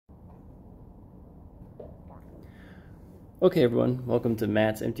Okay everyone, welcome to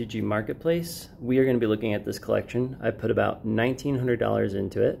Matt's MTG Marketplace. We are going to be looking at this collection. I put about $1,900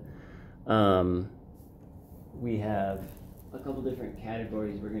 into it. We have a couple different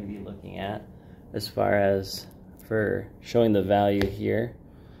categories we're going to be looking at as far as for showing the value here.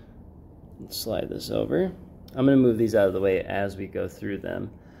 Let's slide this over. I'm going to move these out of the way as we go through them.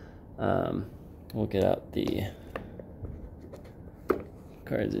 We'll get out the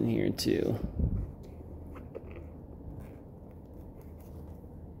cards in here too.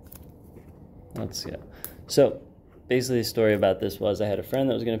 Let's go. So basically the story about this was I had a friend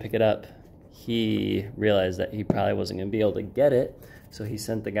that was going to pick it up. He realized that he probably wasn't going to be able to get it, so he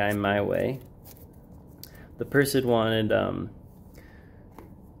sent the guy my way. The person wanted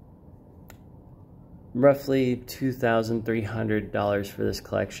roughly $2,300 for this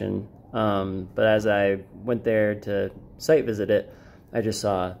collection, but as I went there to site visit it, I just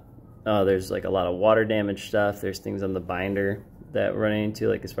saw there's like a lot of water damage stuff. There's things on the binder that we're running into,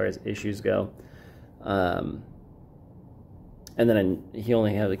 like as far as issues go. And then he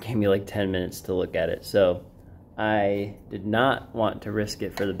only gave me like 10 minutes to look at it. So I did not want to risk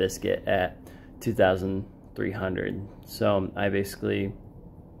it for the biscuit at $2,300. So I basically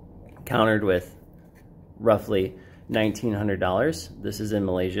countered with roughly $1,900. This is in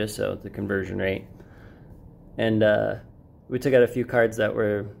Malaysia, so the conversion rate. And we took out a few cards that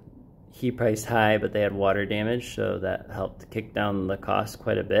were he priced high, but they had water damage, so that helped kick down the cost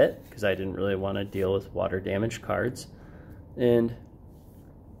quite a bit because I didn't really want to deal with water damage cards. And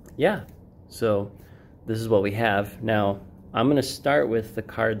yeah, so this is what we have. Now I'm going to start with the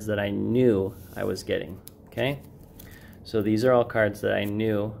cards that I knew I was getting. Okay, so these are all cards that I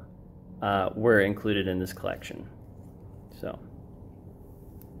knew were included in this collection. So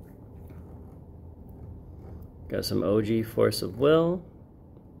got some OG Force of Will,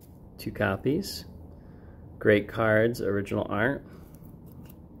 2 copies. Great cards, original art.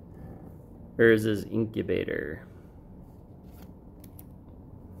 Urza's Incubator.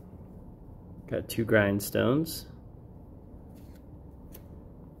 Got 2 grindstones.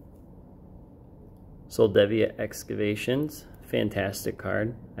 Soldevia Excavations, fantastic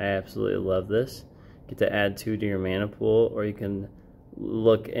card. I absolutely love this. Get to add 2 to your mana pool, or you can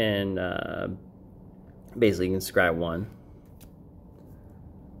look and basically you can scry 1.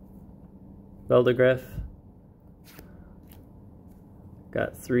 Veldegriff.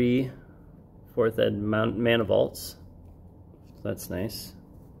 Got 3 4th Ed Mana Vaults. That's nice.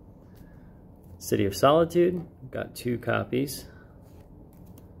 City of Solitude. Got 2 copies.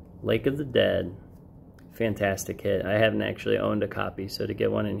 Lake of the Dead. Fantastic hit. I haven't actually owned a copy, so to get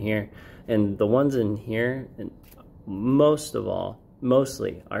one in here. And the ones in here, and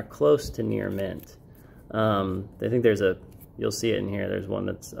mostly are close to near mint. I think there's you'll see it in here, there's one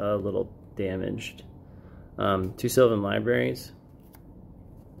that's a little damaged. 2 Sylvan Libraries.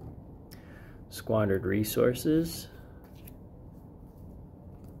 Squandered Resources.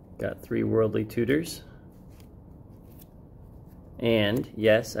 Got 3 Worldly Tutors. And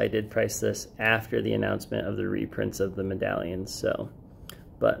yes, I did price this after the announcement of the reprints of the medallions,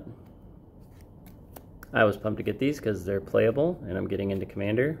 but I was pumped to get these because they're playable and I'm getting into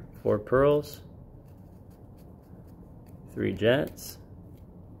Commander. 4 Pearls. 3 Jets.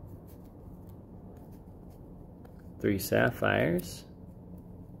 3 Sapphires.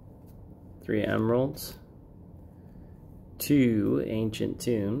 3 Emeralds. 2 Ancient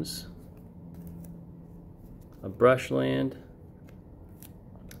Tombs. A Brushland.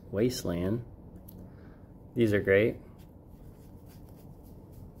 Wasteland. These are great.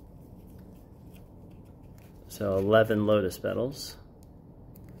 So 11 Lotus Petals,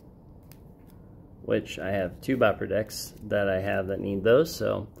 which I have 2 Bopper decks that I have that need those,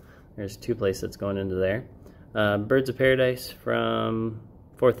 so there's 2 playsets going into there. Birds of Paradise from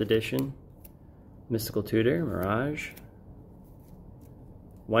 4th edition. Mystical Tutor, Mirage.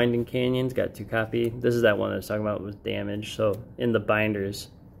 Winding Canyons, got 2 copy. This is that one I was talking about was damaged, so in the binders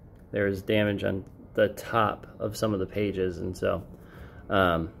there was damage on the top of some of the pages, and so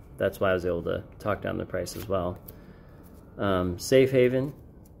that's why I was able to talk down the price as well. Safe Haven.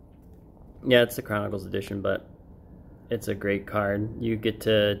 Yeah, it's the Chronicles edition, but it's a great card. You get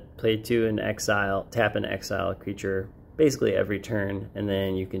to play 2 and exile, tap and exile a creature basically every turn, and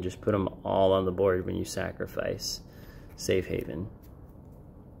then you can just put them all on the board when you sacrifice. Safe Haven.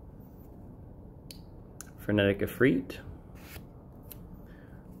 Frenetic Efreet.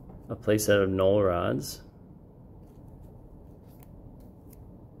 A playset of Null Rods.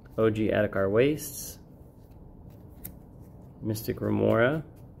 OG Attakar Wastes. Mystic Remora.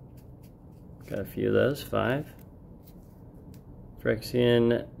 Got a few of those, 5.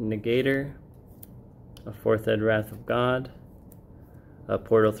 Phyrexian Negator. a 4th Ed Wrath of God, a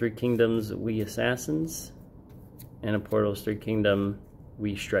Portal 3 Kingdoms We Assassins, and a Portal 3 Kingdom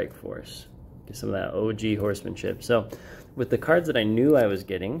We Strike Force. Get some of that OG horsemanship. So with the cards that I knew I was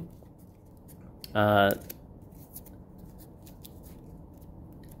getting,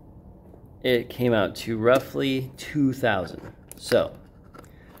 it came out to roughly 2,000. So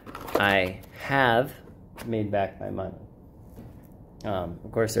I have made back my money.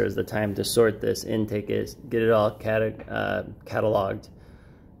 Of course, there was the time to sort this, intake it, get it all cataloged,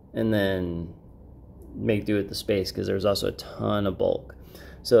 and then make do with the space, because there was also a ton of bulk.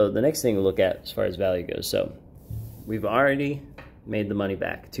 So the next thing to look at as far as value goes, so we've already made the money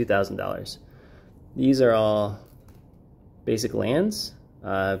back, $2,000. These are all basic lands.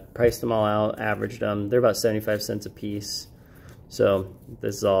 Priced them all out, averaged them. They're about 75 cents a piece. So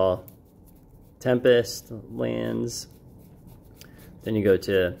this is all Tempest lands. Then you go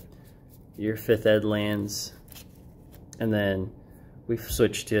to your 5th Ed lands. And then we've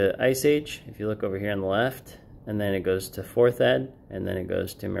switched to Ice Age, if you look over here on the left. And then it goes to 4th Ed, and then it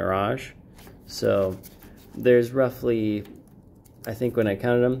goes to Mirage. So there's roughly, I think when I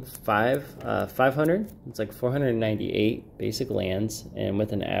counted them, 500. It's like 498 basic lands, and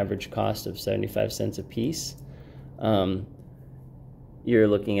with an average cost of 75 cents a piece, you're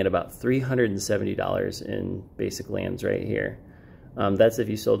looking at about $370 in basic lands right here. That's if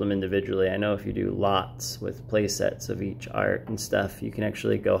you sold them individually. I know if you do lots with play sets of each art and stuff, you can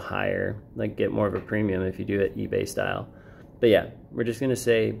actually go higher, like get more of a premium if you do it eBay style. But yeah, we're just gonna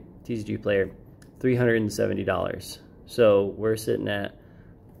say TCG player, $370. So we're sitting at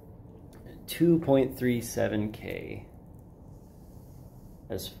 2.37K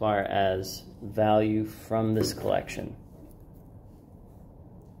as far as value from this collection.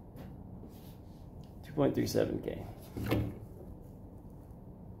 2.37K.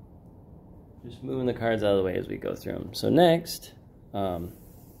 Just moving the cards out of the way as we go through them. So next,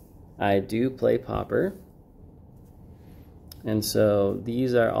 I do play Pauper. And so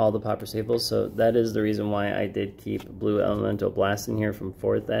these are all the Pauper staples. So that is the reason why I did keep Blue Elemental Blast in here from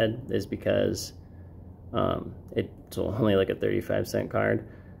 4th Ed, is because it's only like a 35-cent card,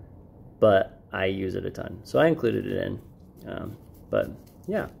 but I use it a ton. So I included it in. But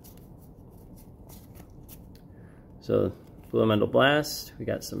yeah. So Blue Elemental Blast, we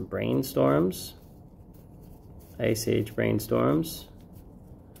got some Brainstorms, Ice Age Brainstorms,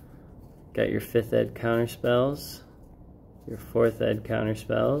 got your 5th Ed Counterspells, your 4th Ed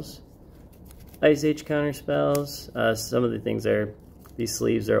Counterspells, Ice Age Counterspells. Some of the things are, these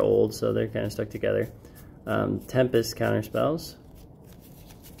sleeves are old, so they're kind of stuck together. Tempest Counterspells.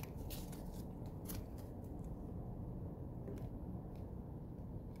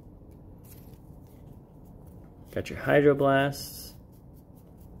 Got your Hydro Blasts,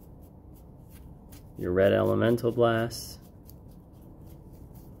 your Red Elemental Blasts,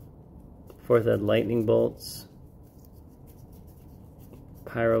 4th Ed Lightning Bolts,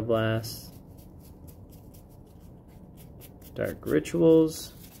 Pyroblast, Dark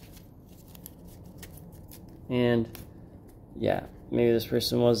Rituals, and yeah, maybe this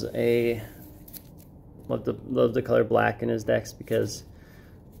person was loved the color black in his decks, because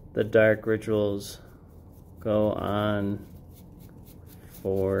the Dark Rituals go on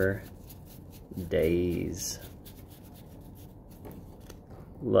for days.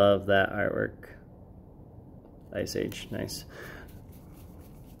 Love that artwork. Ice Age, nice.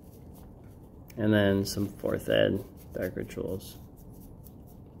 And then some 4th Ed Dark Rituals.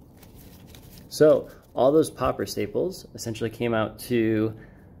 So all those Pauper staples essentially came out to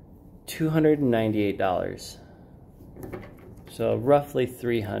 $298. So roughly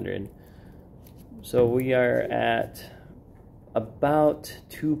 $300. So we are at about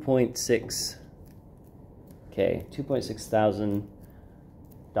 2.6K, $2.6 thousand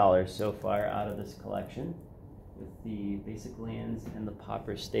so far out of this collection with the basic lands and the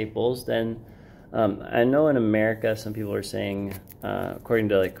Pauper staples. Then I know in America some people are saying, according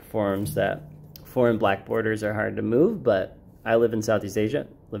to like forums, that foreign black borders are hard to move, but I live in Southeast Asia,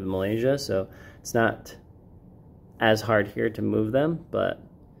 live in Malaysia, so it's not as hard here to move them, but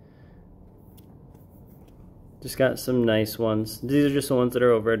just got some nice ones. These are just the ones that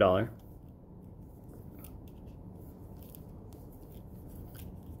are over $1.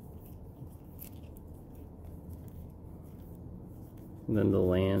 And then the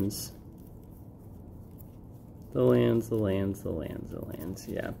lands. The lands,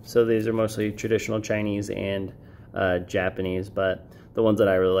 yeah. So these are mostly traditional Chinese and Japanese, but the ones that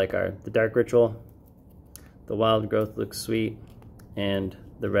I really like are the Dark Ritual, the Wild Growth looks sweet, and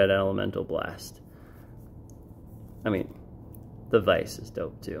the Red Elemental Blast. I mean, the Vice is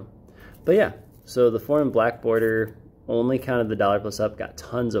dope too. But yeah, So the foreign black border only counted the dollar plus up, got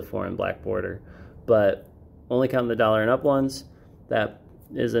tons of foreign black border, but only counting the dollar and up ones, that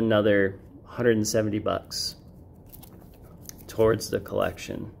is another 170 bucks towards the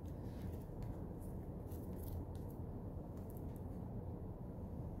collection.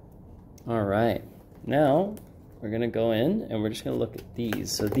 All right, now we're gonna go in and we're just gonna look at these.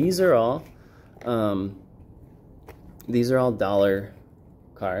 So these are all dollar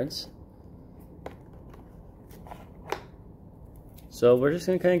cards. So we're just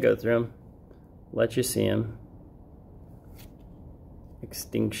gonna kind of go through them, let you see them.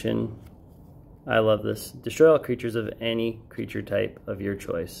 Extinction. I love this. Destroy all creatures of any creature type of your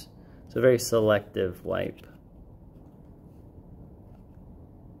choice. It's a very selective wipe.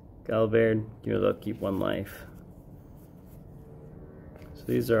 Galbeard, you will keep 1 life. So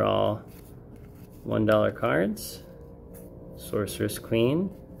these are all $1 cards. Sorceress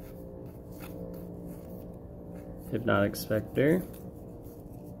Queen. Hypnotic Spectre.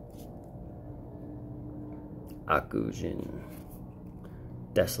 Akujin.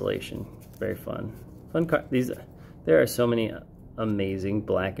 Desolation. Very fun. Fun card. There are so many amazing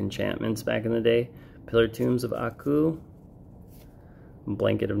black enchantments back in the day. Pillar Tombs of Aku.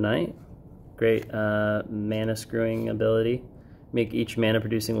 Blanket of Night. Great mana screwing ability. Make each mana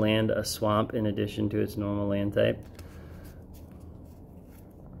producing land a swamp in addition to its normal land type.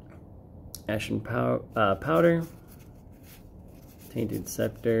 Ashen Powder. Tainted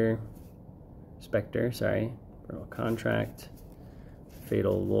Spectre, sorry. Brutal Contract.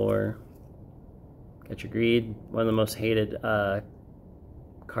 Fatal Lore. Catch Your Greed. One of the most hated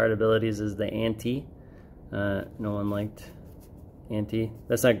card abilities is the Ante. No one liked Ante.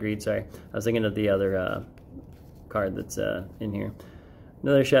 That's not Greed, sorry. I was thinking of the other card that's in here.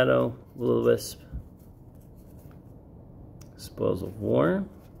 Another Shadow, Will-O-Wisp. Spoils of War.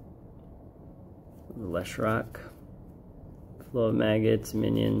 Leshrock. Flow of Maggots,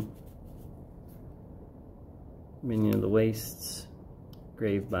 Minion of the Wastes.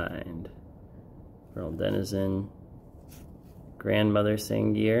 Gravebind. Feral Denizen. Grandmother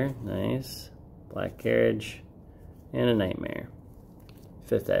Sangir, nice. Black Carriage. And a Nightmare.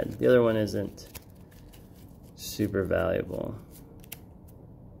 5th Ed. The other one isn't super valuable.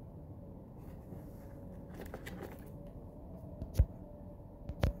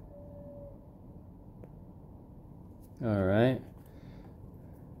 All right.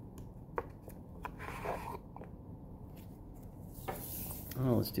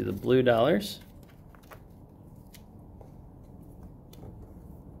 Oh, let's do the blue dollars.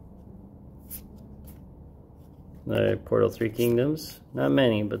 Another Portal 3 Kingdoms. Not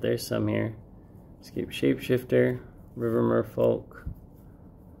many, but there's some here. Escape Shapeshifter, River Merfolk,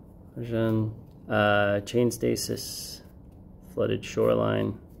 Chain Stasis, Flooded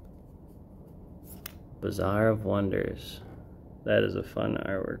Shoreline, Bazaar of Wonders. That is a fun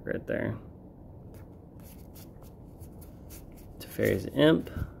artwork right there. Teferi's Imp.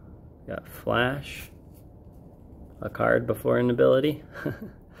 Got Flash. A card before an ability.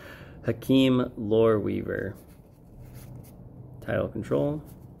 Hakeem Lore Weaver. Title Control.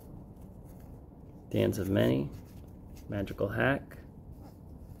 Dance of Many. Magical Hack.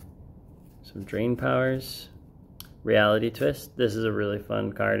 Some Drain Powers. Reality Twist. This is a really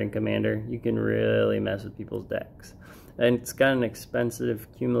fun card in Commander. You can really mess with people's decks. And it's got an expensive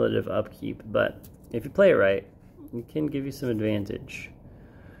cumulative upkeep, but if you play it right, it can give you some advantage.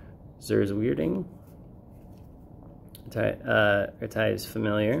 Zur's Weirding. Retai's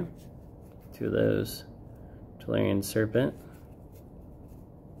Familiar. 2 of those. Tolarian Serpent.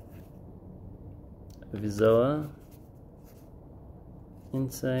 Vizoa.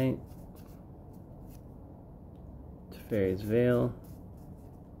 Insight. Teferi's Veil.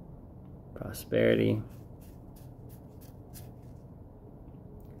 Prosperity.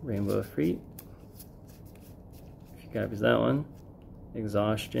 Rainbow of Freet. If you copies that one.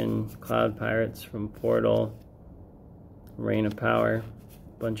 Exhaustion. Cloud Pirates from Portal. Rain of Power.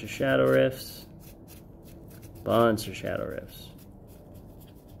 Bunch of Shadow Rifts. Bunch of Shadow Rifts.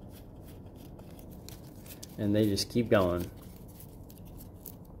 And they just keep going.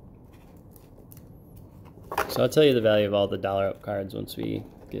 So I'll tell you the value of all the dollar up cards once we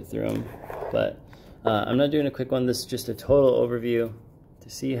get through them. But I'm not doing a quick one. This is just a total overview to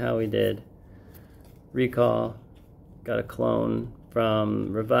see how we did. Recall. Got a clone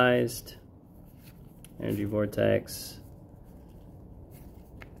from Revised. Energy Vortex.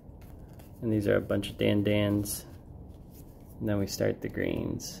 And these are a bunch of Dan-Dans. And then we start the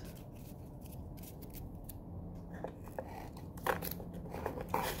greens.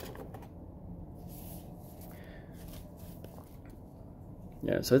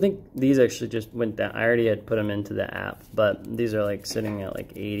 Yeah, so I think these actually just went down. I already had put them into the app, but these are like sitting at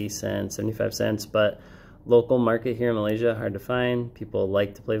like 80 cents, 75 cents. But local market here in Malaysia, hard to find. People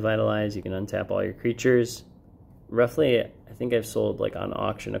like to play Vitalize. You can untap all your creatures. Roughly, I think I've sold like on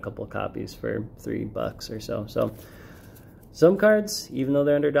auction a couple copies for $3 or so. So some cards, even though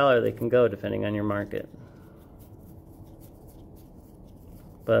they're under $1, they can go depending on your market.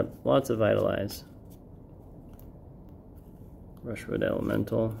 But lots of Vitalize. Rushwood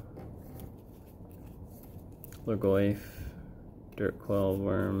Elemental, Lurgoyf, Dirt Coil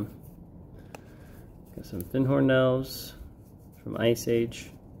Worm, got some Finhorn Elves from Ice Age,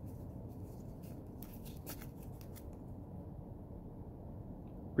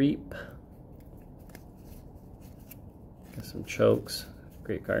 Reap, got some Chokes,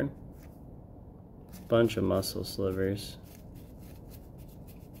 great card, bunch of Muscle Slivers,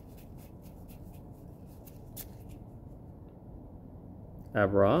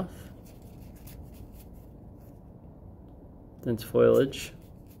 Abroth, Dense Foliage,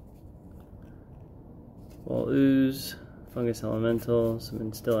 Wall Ooze, Fungus Elemental, some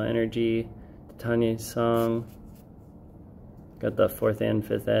Instill Energy, Titania Song, got the 4th and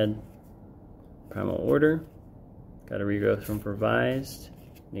 5th Ed, Primal Order, got a Regrowth from Provised,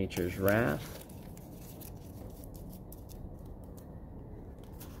 Nature's Wrath,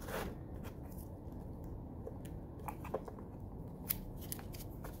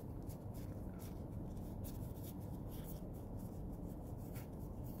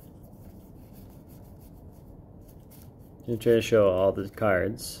 I'm going to try to show all the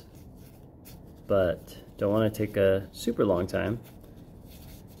cards, but don't want to take a super long time.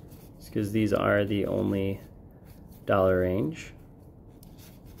 It's because these are the only $1 range.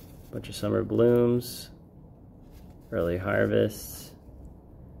 Bunch of Summer Blooms, Early Harvests,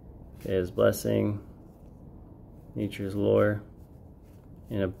 Gaia's Blessing, Nature's Lore,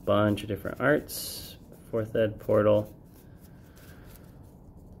 and a bunch of different arts. 4th Ed Portal,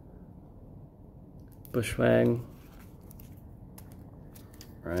 Bushwag.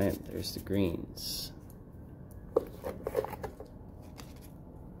 Alright, there's the greens.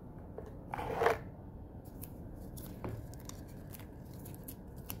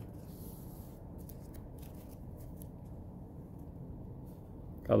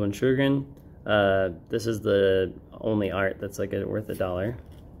 Goblin Shurgan. This is the only art that's like worth $1.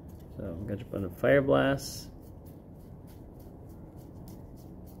 So got your bunch of Fire Blasts.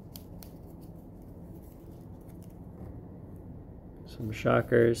 Some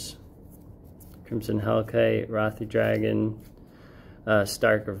Shockers, Crimson Hellkite, Wrathy Dragon,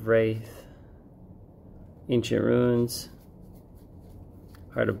 Stark of Wraith, Ancient Ruins,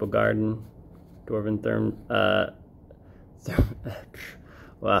 Heart of Bogarden, Dwarven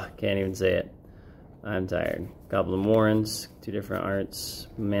wow, can't even say it. I'm tired. Goblin Warrens, 2 different arts,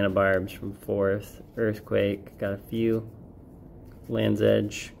 Mana Barbs from 4th, Earthquake, got a few, Land's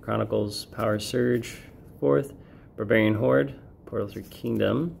Edge, Chronicles, Power Surge, 4th, Barbarian Horde, Portal Through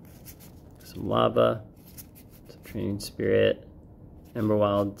Kingdom, some Lava, some Training Spirit,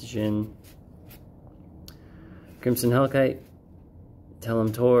 Emberwild Djinn, Crimson Hellkite,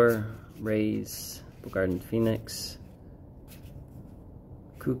 Telem Tor, Raise, Bogarden Phoenix,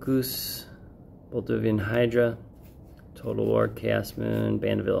 Cuckoos, Boldovian Hydra, Total War, Chaos Moon,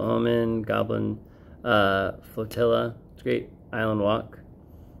 Bandeville Omen, Goblin Flotilla. It's great. Island Walk,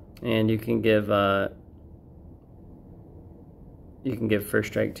 and you can give First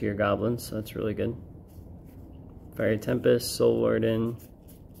Strike to your goblins, so that's really good. Fiery Tempest, Soul Warden,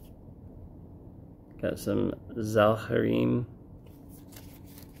 got some Zalharim.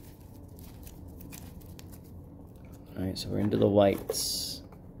 Alright, so we're into the whites.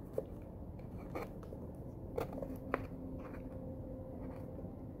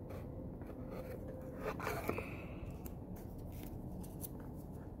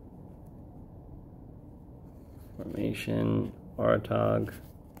 Formation, Oratog,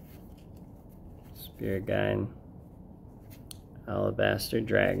 Spirit Guide, Alabaster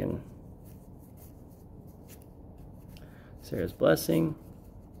Dragon, Sarah's Blessing,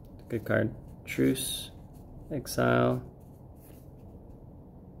 good card, Truce, Exile,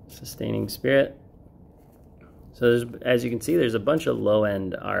 Sustaining Spirit. So there's, as you can see, there's a bunch of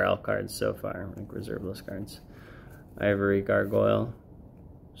low-end RL cards so far, like reserve list cards. Ivory Gargoyle,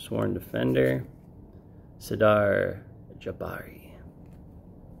 Sworn Defender, Sidar Jabari.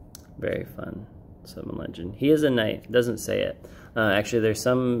 Very fun. Summon Legend. He is a knight. It doesn't say it. Actually, there's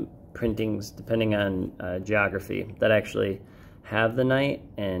some printings, depending on geography, that actually have the knight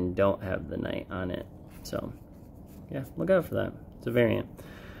and don't have the knight on it. So, yeah, look out for that. It's a variant.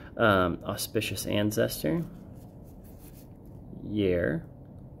 Auspicious Ancestor. Yer.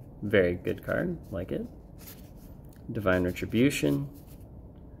 Very good card, like it. Divine Retribution,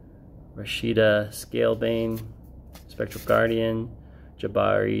 Rashida Scalebane, Spectral Guardian,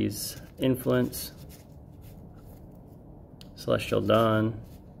 Jabari's Influence, Celestial Dawn,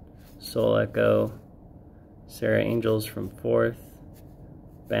 Soul Echo, Sarah Angels from 4th,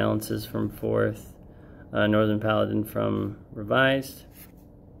 Balances from 4th, Northern Paladin from Revised,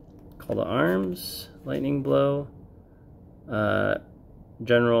 Call to Arms, Lightning Blow,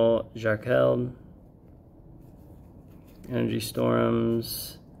 General Jarkeld, Energy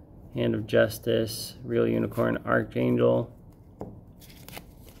Storms, Hand of Justice, Real Unicorn Archangel,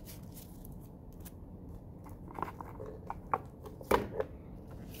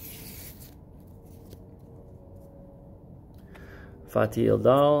 Fatih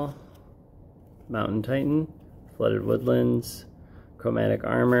Ildal, Mountain Titan, Flooded Woodlands, Chromatic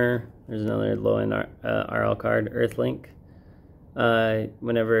Armor. There's another low-end RL card, Earthlink.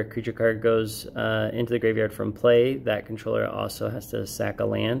 Whenever a creature card goes into the graveyard from play, that controller also has to sack a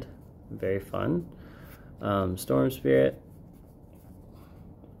land. Very fun. Storm Spirit,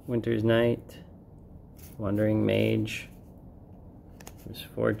 Winter's Night, Wandering Mage,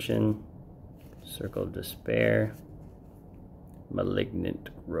 Misfortune, Circle of Despair, Malignant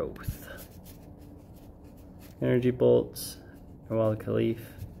Growth, Energy Bolts, Nawal Khalif,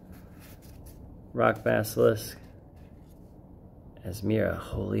 Rock Basilisk, Asmira,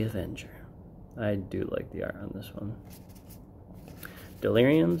 Holy Avenger. I do like the art on this one.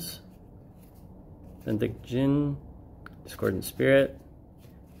 Deliriums, Benthic Jinn, Discordant Spirit,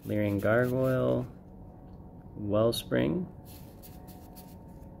 Lyrian Gargoyle, Wellspring,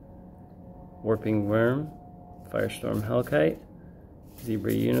 Warping Worm, Firestorm Hellkite,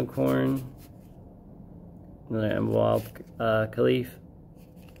 Zebra Unicorn, another Emwald Khalif,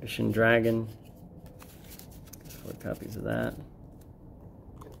 Ocean Dragon, 4 copies of that.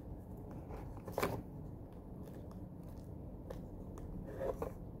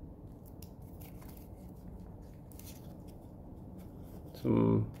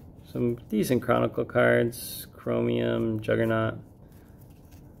 Some decent Chronicle cards, Chromium, Juggernaut.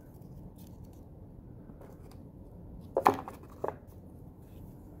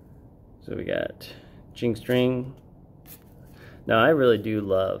 So we got Jinx Ring. Now I really do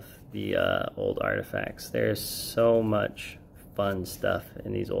love the old artifacts. There's so much fun stuff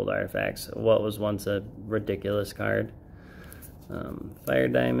in these old artifacts. What was once a ridiculous card. Fire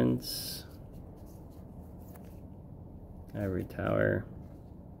Diamonds, Ivory Tower,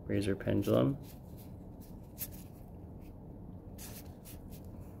 Razor Pendulum,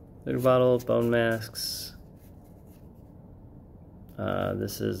 Litter Bottle, Bone Masks.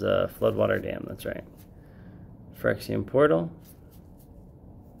 This is Floodwater Dam, that's right. Phyrexian Portal,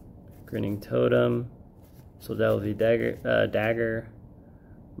 Grinning Totem, Soldelvi Dagger,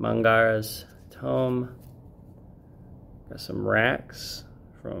 Mangara's Tome. Got some Racks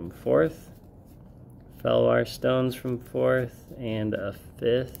from 4th, Felwar Stones from 4th, and a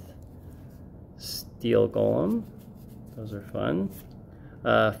 5th Steel Golem. Those are fun.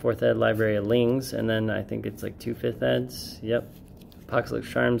 4th Ed Library of Lings, and then I think it's like 2 5th Eds. Yep. Apocalypse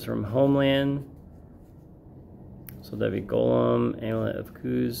Charms from Homeland. So that'd be Golem, Amulet of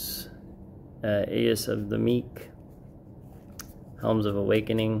Kuz, Aeus of the Meek, Helms of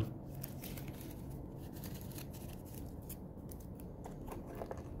Awakening.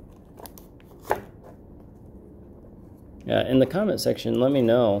 Yeah, in the comment section, let me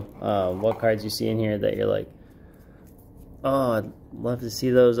know what cards you see in here that you're like, oh, I'd love to see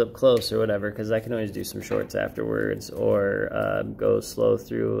those up close or whatever, because I can always do some shorts afterwards, or go slow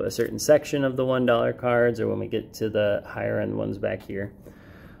through a certain section of the $1 cards, or when we get to the higher end ones back here.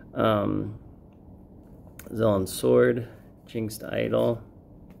 Zelon Sword, Jinxed Idol,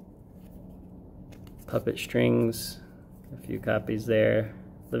 Puppet Strings, a few copies there,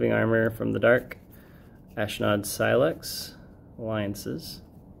 Living Armor from the Dark, Ashnod Silex, Alliances,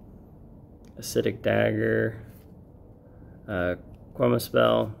 Acidic Dagger, Quema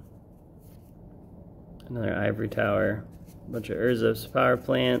Spell, another Ivory Tower, a bunch of Urzov's Power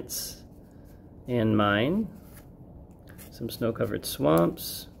Plants, and Mine, some Snow-Covered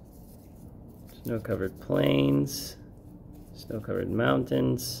Swamps, Snow-Covered Plains, Snow-Covered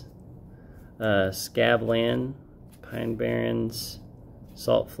Mountains, Scabland, Pine Barrens,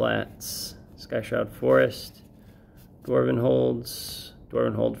 Salt Flats, Skyshroud Forest, Dwarven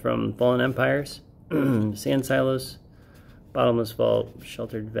Hold from Fallen Empires, Sand Silos, Bottomless Vault,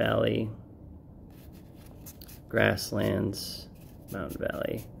 Sheltered Valley, Grasslands, Mountain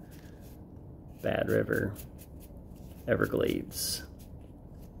Valley, Bad River, Everglades,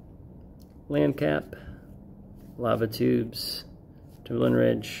 Landcap, Lava Tubes, Timberland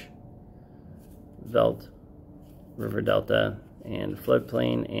Ridge, River Delta, and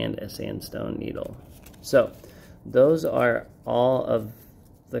Floodplain, and a Sandstone Needle. So those are all of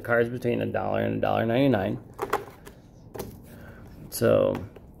the cards between $1 and $1.99. So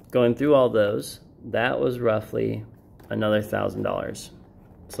going through all those, that was roughly another $1,000.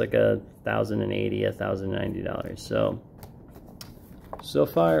 It's like $1,080, $1,090. So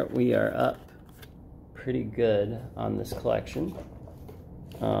far we are up pretty good on this collection.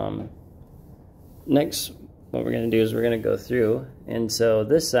 Next, what we're going to do is we're going to go through, and so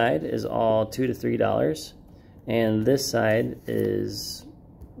this side is all $2 to $3, and this side is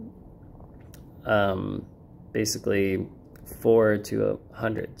basically 4 to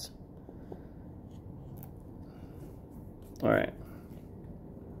hundreds. All right.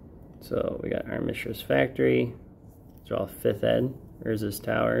 So we got our Mistress Factory. These are all 5th Ed. Urza's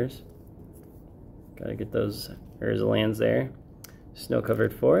Towers. Gotta get those Urza lands there.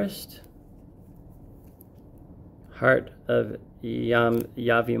 Snow-Covered Forest. Heart of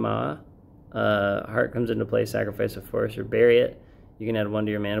Yavimaya. Heart comes into play, sacrifice a forest or bury it. You can add 1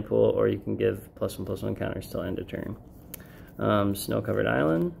 to your mana pool, or you can give +1/+1 counters till end of turn. Snow-Covered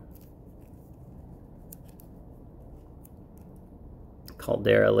Island.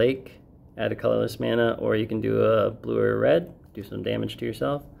 Caldera Lake. Add a colorless mana, or you can do a blue or red, do some damage to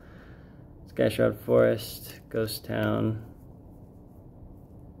yourself. Skyshroud Forest, Ghost Town.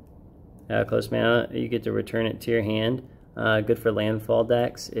 Add a colorless mana, you get to return it to your hand. Good for landfall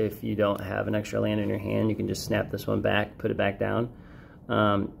decks. If you don't have an extra land in your hand, you can just snap this one back, put it back down.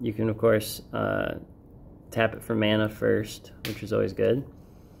 You can, of course, tap it for mana first, which is always good.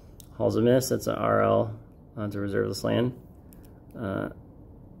 Halls of Mist, that's an RL, it's a reserveless land.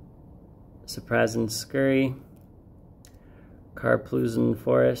 Surprising Scurry, Karplusen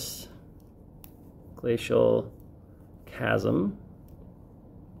Forest, Glacial Chasm,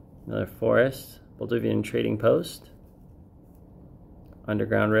 another forest, Boldivian Trading Post,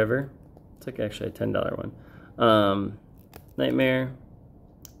 Underground River, it's like actually a $10 one. Nightmare,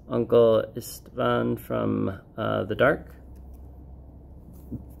 Uncle Istvan from the Dark,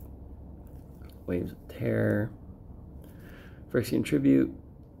 Waves of Terror, Phyrexian Tribute,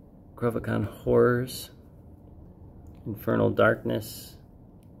 Grovacon Horrors, Infernal Darkness,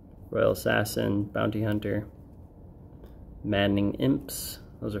 Royal Assassin, Bounty Hunter, Maddening Imps,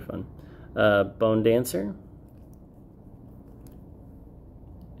 those are fun, Bone Dancer,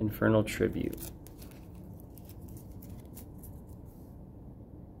 Infernal Tribute.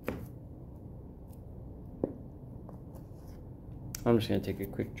 I'm just going to take a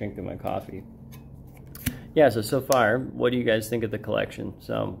quick drink of my coffee. Yeah, so far, what do you guys think of the collection?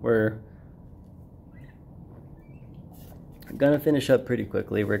 So we're gonna finish up pretty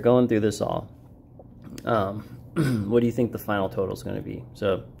quickly. We're going through this all. What do you think the final total is gonna be?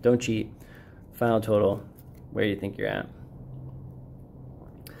 So don't cheat. Final total, where do you think you're at?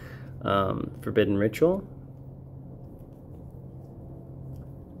 Forbidden Ritual.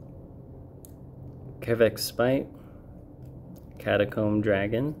 Kevek's Spite. Catacomb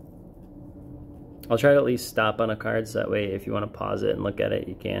Dragon. I'll try to at least stop on a card, so that way if you want to pause it and look at it,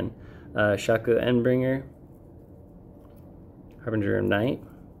 you can. Shaku Endbringer, Harbinger of Night,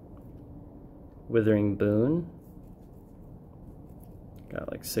 Withering Boon,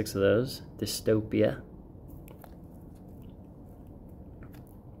 got like 6 of those, Dystopia,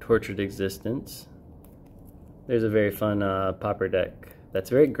 Tortured Existence. There's a very fun popper deck that's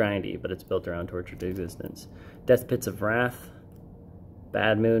very grindy, but it's built around Tortured Existence. Death Pits of Wrath,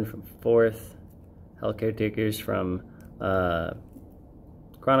 Bad Moon from 4th, Hell Caretakers from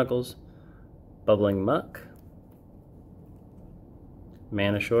Chronicles, Bubbling Muck,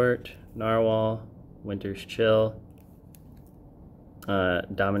 Mana Short, Narwhal, Winter's Chill,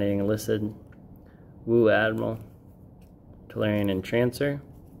 Dominating Illicit, Woo Admiral, Tolarian Entrancer,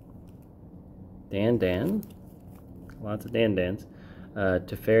 Dan, lots of Dans,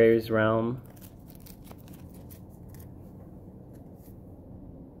 Teferi's Realm,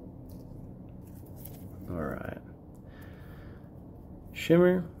 alright,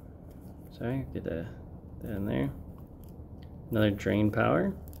 Shimmer, sorry, get that in there, another Drain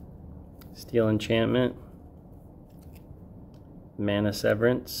Power, Steel Enchantment, Mana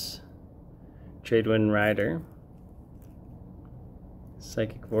Severance, Tradewind Rider,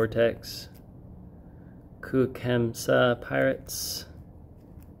 Psychic Vortex, Kukemsa Pirates,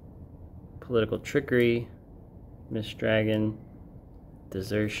 Political Trickery, Mist Dragon,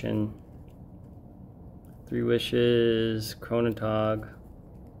 Desertion, Three Wishes, Chronotog,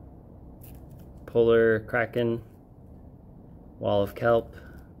 Polar Kraken, Wall of Kelp,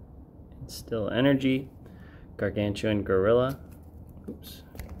 Still Energy, Gargantuan Gorilla, oops,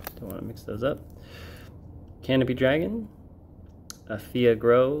 Don't want to mix those up. Canopy Dragon, Aphia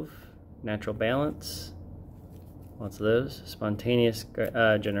Grove, Natural Balance, lots of those. Spontaneous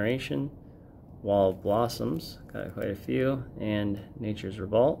Generation, Wall of Blossoms, got quite a few, and Nature's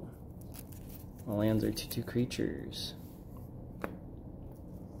Revolt. All lands are 2/2 creatures.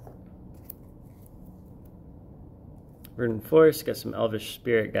 Verdant Forest, got some Elvish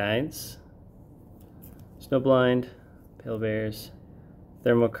Spirit Guides. Snowblind, Pale Bears,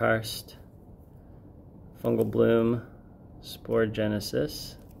 Thermokarst, Fungal Bloom, Spore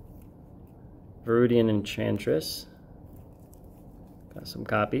Genesis, Verudian Enchantress, got some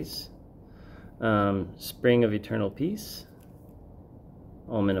copies. Spring of Eternal Peace,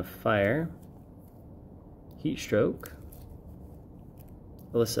 Omen of Fire, Heatstroke,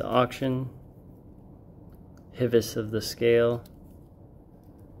 Illicit Auction, Hivis of the Scale,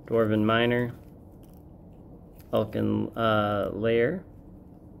 Dwarven Miner, Elkin Lair,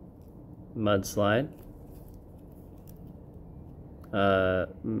 Mudslide,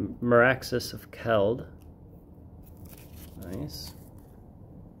 Meraxis of Keld, nice.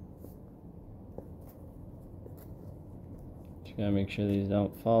 Just gotta make sure these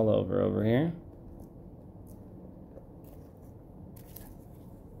don't fall over here.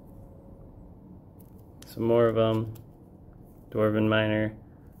 Some more of them. Dwarven Miner,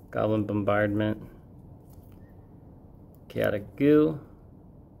 Goblin Bombardment, Chaotic Goo,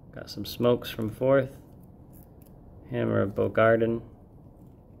 got some smokes from 4th, Hammer of Bogarden,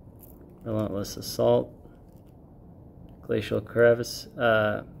 Relentless Assault, Glacial Crevasses,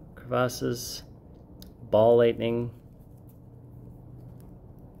 Ball Lightning,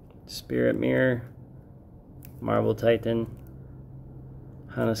 Spirit Mirror, Marble Titan,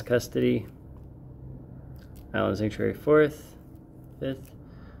 Hana's Custody, Island Sanctuary 4th, 5th,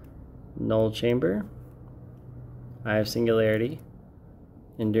 Null Chamber, Eye of Singularity,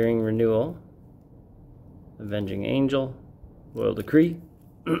 Enduring Renewal, Avenging Angel, Royal Decree,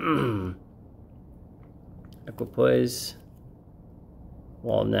 Equipoise,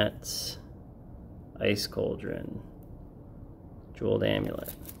 Walnuts, Ice Cauldron, Jeweled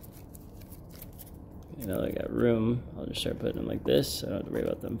Amulet. You know, I got room. I'll just start putting them like this so I don't have to worry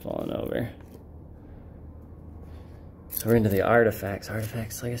about them falling over. So we're into the artifacts.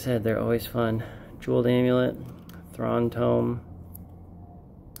 Artifacts, like I said, they're always fun. Jeweled Amulet, Thrawn Tome,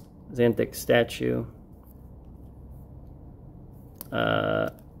 Xanthic Statue,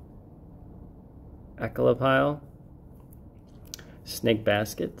 Echolopile, Snake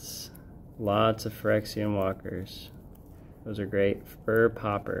Baskets, lots of Phyrexian Walkers. Those are great. Fur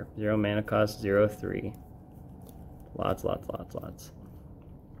Popper, 0 mana cost, 0/3. Lots.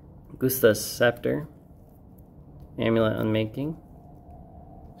 Gusta's Scepter, Amulet Unmaking,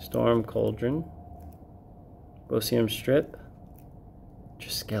 Storm Cauldron, Bosium Strip,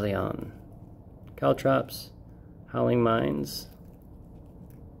 Triskelion, Caltrops, Howling Mines,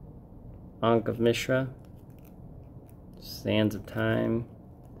 Ankh of Mishra, Sands of Time,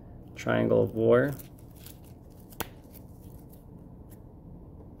 Triangle of War.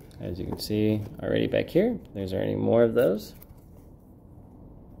 As you can see already back here, there's already more of those.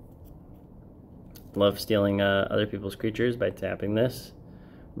 Love stealing other people's creatures by tapping this.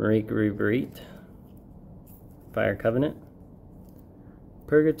 Marique Reverite, Fire Covenant,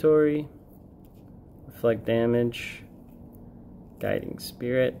 Purgatory, Reflect Damage, Guiding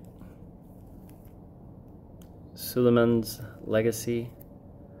Spirit, Suleiman's Legacy,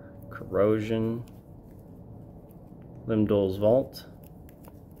 Corrosion, Limdol's Vault,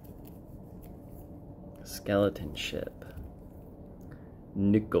 Skeleton Ship,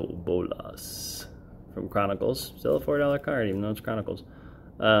 Nicol Bolas from Chronicles, still a $4 card even though it's Chronicles.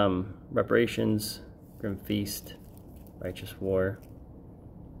 Reparations, Grim Feast, Righteous War,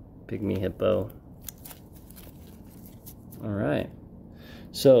 Pygmy Hippo. Alright,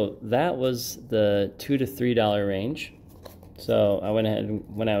 so that was the $2 to $3 range. So I went ahead and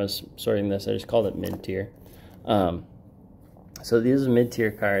when I was sorting this, I just called it mid-tier. So these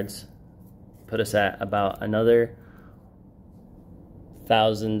mid-tier cards put us at about another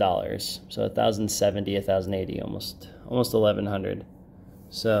 $1,000, so $1,070, $1,080, almost $1,100.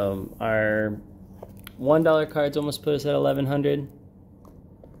 So our $1 cards almost put us at $1,100,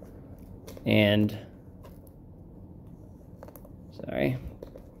 and sorry,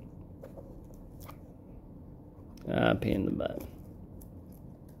 pain in the butt.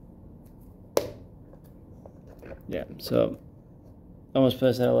 Yeah, so almost put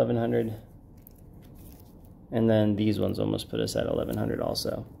us at $1,100. And then these ones almost put us at $1,100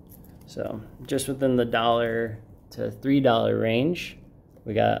 also. So just within the $1 to $3 range,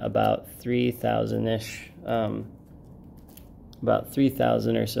 we got about 3,000-ish about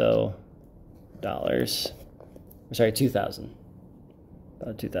 $3,000 or so dollars. Sorry, $2,000.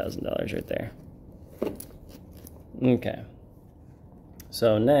 About $2,000 right there. Okay.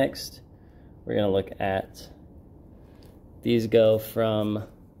 So next, we're gonna look at these. Go from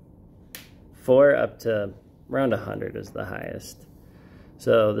 4 up to around 100 is the highest.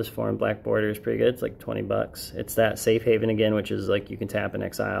 So this foreign black border is pretty good. It's like 20 bucks. It's that safe haven again, which is like you can tap and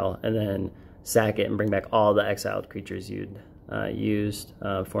exile and then sack it and bring back all the exiled creatures you'd used.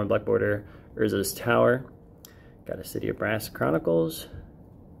 Foreign black border, Urza's Tower. Got a City of Brass Chronicles,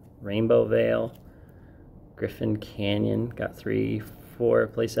 Rainbow Veil, Griffin Canyon. Got 3-4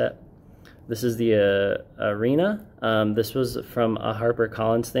 playset. This is the arena. This was from a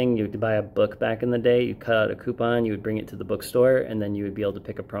HarperCollins thing. You would buy a book back in the day. You cut out a coupon. You would bring it to the bookstore, and then you would be able to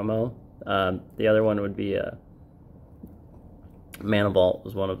pick a promo. The other one would be Mana Vault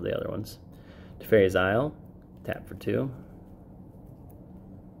was one of the other ones. Teferi's Isle. Tap for 2.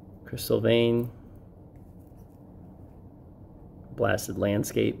 Crystal Vein. Blasted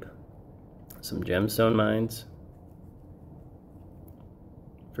Landscape. Some Gemstone Mines.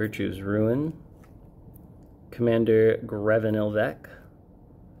 Virtue's Ruin, Commander Greven Ilvek,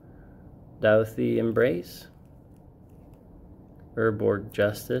 Dauthi Embrace, Urborg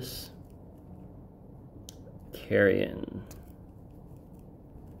Justice, Carrion,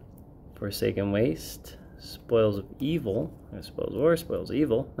 Forsaken Waste, Spoils of Evil, I suppose, or Spoils of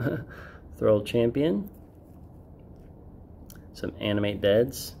Evil, Thrall Champion, some Animate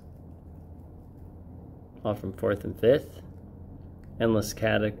Deads, all from 4th and 5th. Endless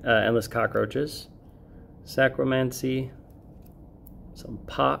Cockroaches, Sacromancy, some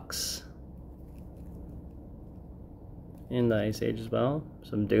Pox in the Ice Age as well,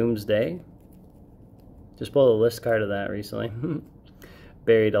 some Doomsday. Just pulled a list card of that recently.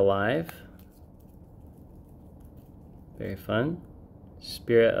 Buried Alive, very fun.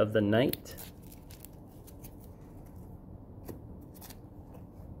 Spirit of the Night.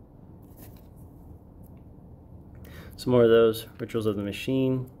 Some more of those. Rituals of the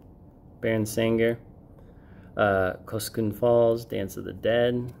Machine, Baron Sanger, Koskun Falls, Dance of the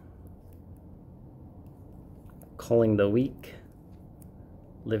Dead, Culling the Weak,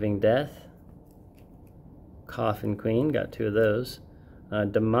 Living Death, Coffin Queen, got 2 of those.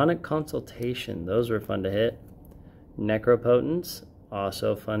 Demonic Consultation, those were fun to hit. Necropotence,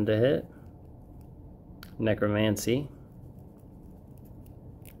 also fun to hit. Necromancy,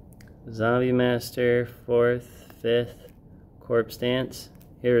 Zombie Master, 4th, 5th, Corpse Dance.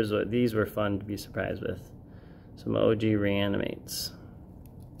 Here's what these were fun to be surprised with. Some OG Reanimates.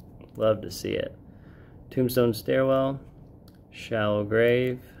 Love to see it. Tombstone Stairwell, Shallow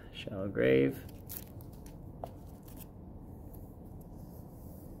Grave, Shallow Grave.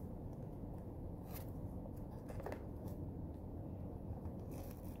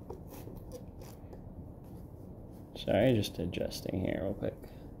 Sorry, just adjusting here real quick.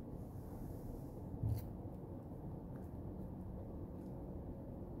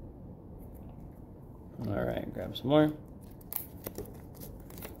 Alright, grab some more.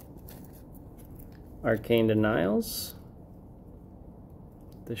 Arcane Denials.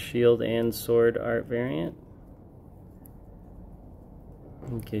 The Shield and Sword art variant.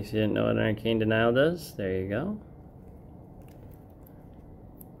 In case you didn't know what an Arcane Denial does, there you go.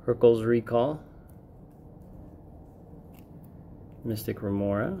 Hurkyl's Recall. Mystic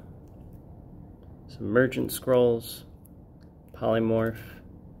Remora. Some Merchant Scrolls. Polymorph.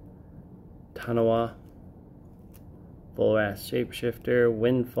 Tanawa. Volrath Shapeshifter,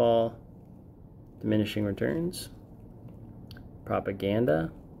 Windfall, Diminishing Returns, Propaganda,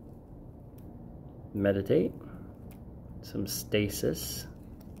 Meditate, some Stasis,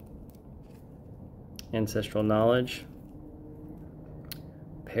 Ancestral Knowledge,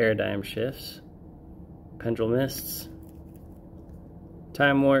 Paradigm Shifts, Pendrel Mists,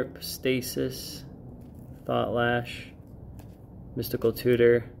 Time Warp, Stasis, Thought Lash, Mystical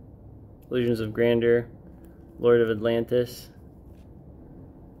Tutor, Illusions of Grandeur, Lord of Atlantis,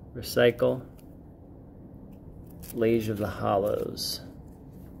 Recycle, Lage of the Hollows.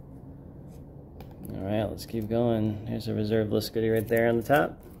 Alright, let's keep going. Here's a reserve list goodie right there on the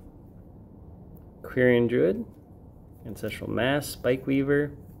top. Quirion Druid, Ancestral Mass, Spike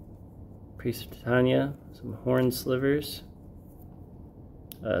Weaver, Priest of Titania, some Horn Slivers,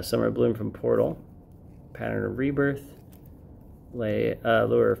 Summer Bloom from Portal, Pattern of Rebirth,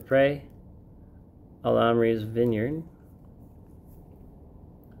 Lure of Prey, Alamri's Vineyard,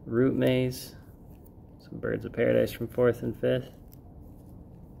 Root Maze, some Birds of Paradise from 4th and 5th,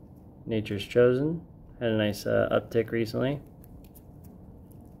 Nature's Chosen, had a nice uptick recently,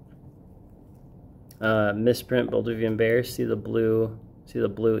 Misprint Bolduvian Bear. See the blue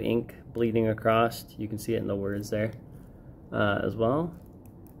ink bleeding across. You can see it in the words there as well.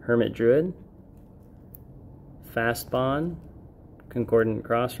 Hermit Druid. Fast Bond. Concordant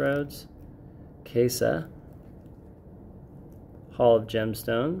Crossroads. Kesa. Hall of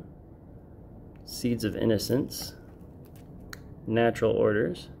Gemstone. Seeds of Innocence. Natural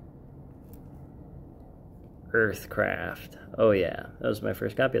Orders. Earthcraft. Oh yeah, that was my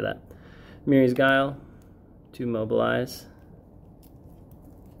first copy of that. Miri's Guile. 2 Mobilize.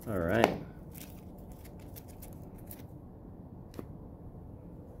 Alright.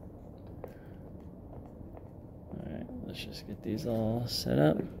 Alright, let's just get these all set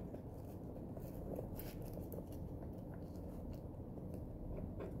up.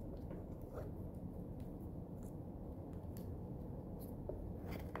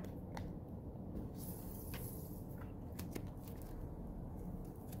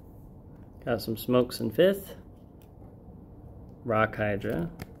 Got some Smokes in 5th. Rock Hydra.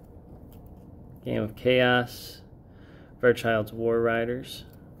 Game of Chaos. Fairchild's War Riders.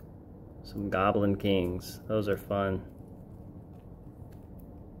 Some Goblin Kings. Those are fun.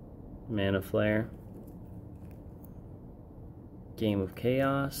 Mana Flare. Game of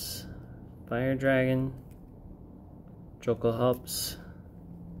Chaos. Fire Dragon. Jokulhups.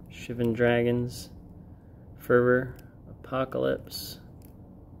 Shivan Dragons. Fervor. Apocalypse.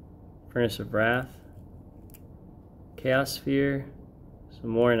 Furnace of Wrath, Chaos Sphere, some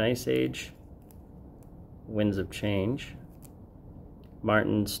more in Ice Age, Winds of Change,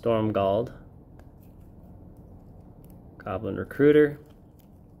 Martin Stormgald, Goblin Recruiter,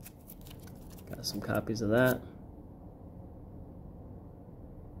 got some copies of that.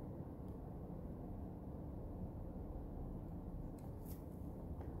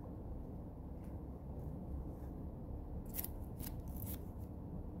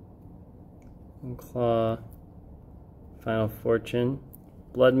 Claw, Final Fortune,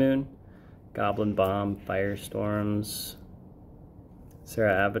 Blood Moon, Goblin Bomb, Firestorms,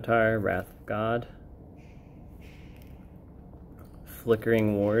 Sarah Avatar, Wrath of God,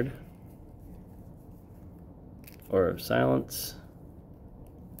 Flickering Ward, Aura of Silence,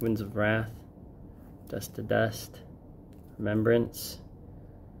 Winds of Wrath, Dust to Dust, Remembrance,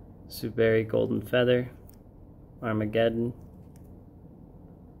 Suberi Golden Feather, Armageddon,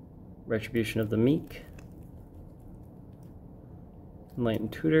 Retribution of the Meek,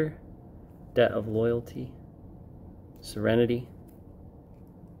 Enlightened Tutor, Debt of Loyalty, Serenity,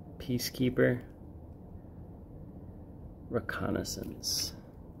 Peacekeeper, Reconnaissance.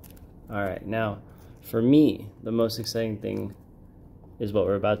 Alright, now for me, the most exciting thing is what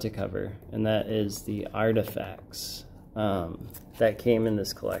we're about to cover, and that is the artifacts that came in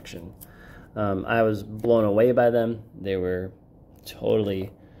this collection. I was blown away by them. They were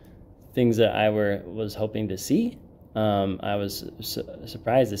totally things that I was hoping to see. I was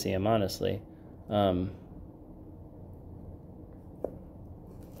surprised to see them, honestly. So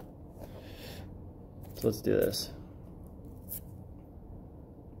let's do this.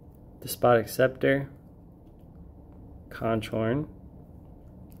 Despotic Scepter, Conch Horn,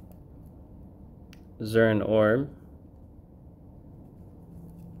 Zurin Orb,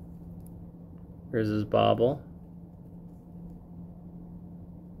 Riz's Bauble,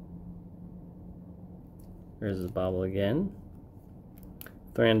 Riz's Bauble again,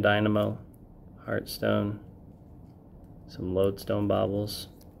 Thran Dynamo, Heartstone, some Lodestone Baubles,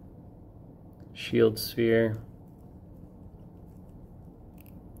 Shield Sphere,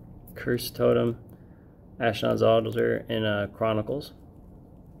 Curse Totem, Ashnod's Altar in Chronicles,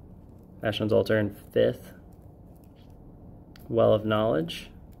 Ashnod's Altar in 5th, Well of Knowledge,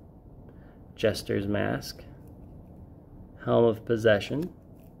 Jester's Mask, Helm of Possession,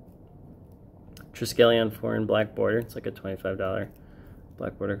 Triskelion 4 in black border, it's like a $25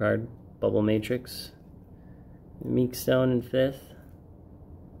 black border card, Bubble Matrix, Meekstone in 5th,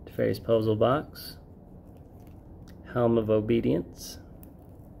 Teferi's Puzzle Box, Helm of Obedience,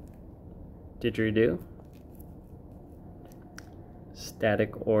 Didgeridoo,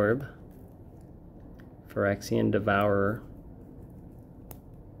 Static Orb, Phyrexian Devourer,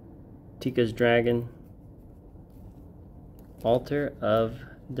 Tika's Dragon, Altar of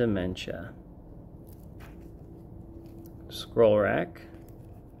Dementia, Scroll Rack,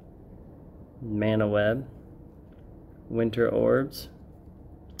 Mana Web, Winter Orbs,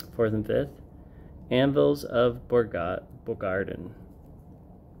 4th and 5th, Anvils of Bogarden,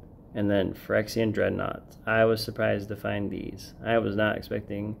 and then Phyrexian Dreadnoughts. I was surprised to find these. I was not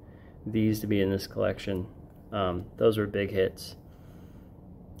expecting these to be in this collection. Those were big hits.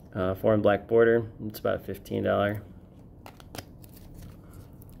 4 in black border, it's about $15.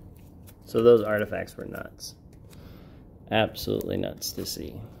 So those artifacts were nuts. Absolutely nuts to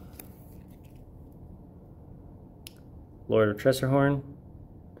see. Lord of Tressorhorn,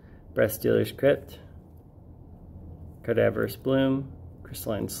 Breathstealer's Crypt, Cadaverous Bloom,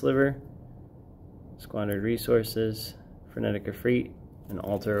 Crystalline Sliver, Squandered Resources, Frenetic Efreet, and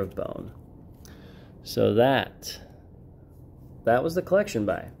Altar of Bone. So that was the collection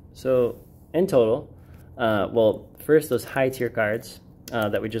buy. So in total, well, first those high tier cards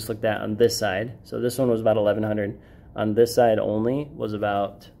that we just looked at on this side. So this one was about 1,100. On this side only was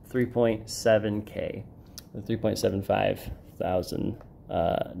about 3.7K, $3.75 thousand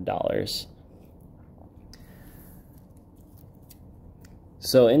dollars.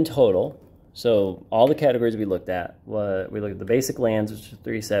 So in total, so all the categories we looked at, we looked at the basic lands, which was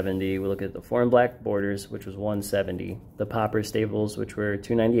 370. We looked at the foreign black borders, which was 170. The pauper stables, which were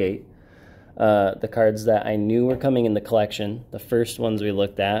 298. The cards that I knew were coming in the collection, the first ones we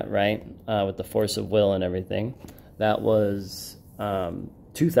looked at, right, with the force of will and everything, that was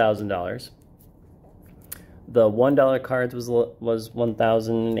 $2,000. The $1 cards was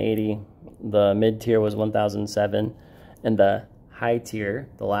 1,080. The mid tier was 1,007, and the high tier,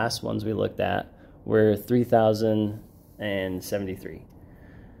 the last ones we looked at, were 3,073.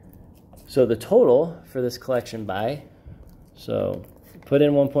 So the total for this collection buy, so put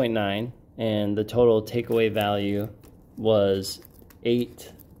in 1.9, and the total takeaway value was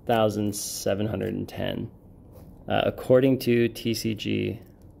 8,710, according to TCG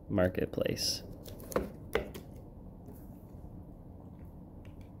Marketplace.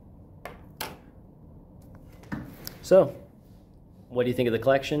 So, what do you think of the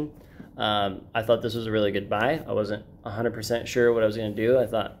collection? I thought this was a really good buy. I wasn't 100% sure what I was going to do. I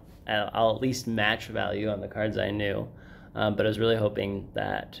thought I'll at least match value on the cards I knew, but I was really hoping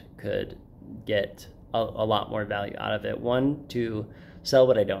that could get a lot more value out of it. One, to sell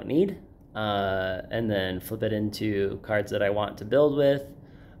what I don't need, and then flip it into cards that I want to build with,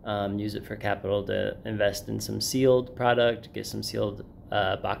 use it for capital to invest in some sealed product, get some sealed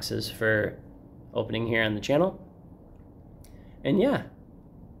boxes for opening here on the channel. And yeah,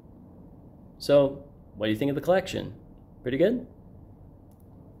 so what do you think of the collection? Pretty good?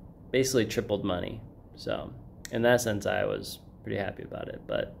 Basically tripled money. So in that sense, I was pretty happy about it.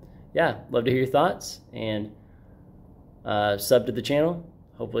 But yeah, love to hear your thoughts, and sub to the channel.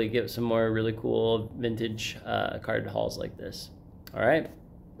 Hopefully get some more really cool vintage card hauls like this. All right,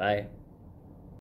 bye.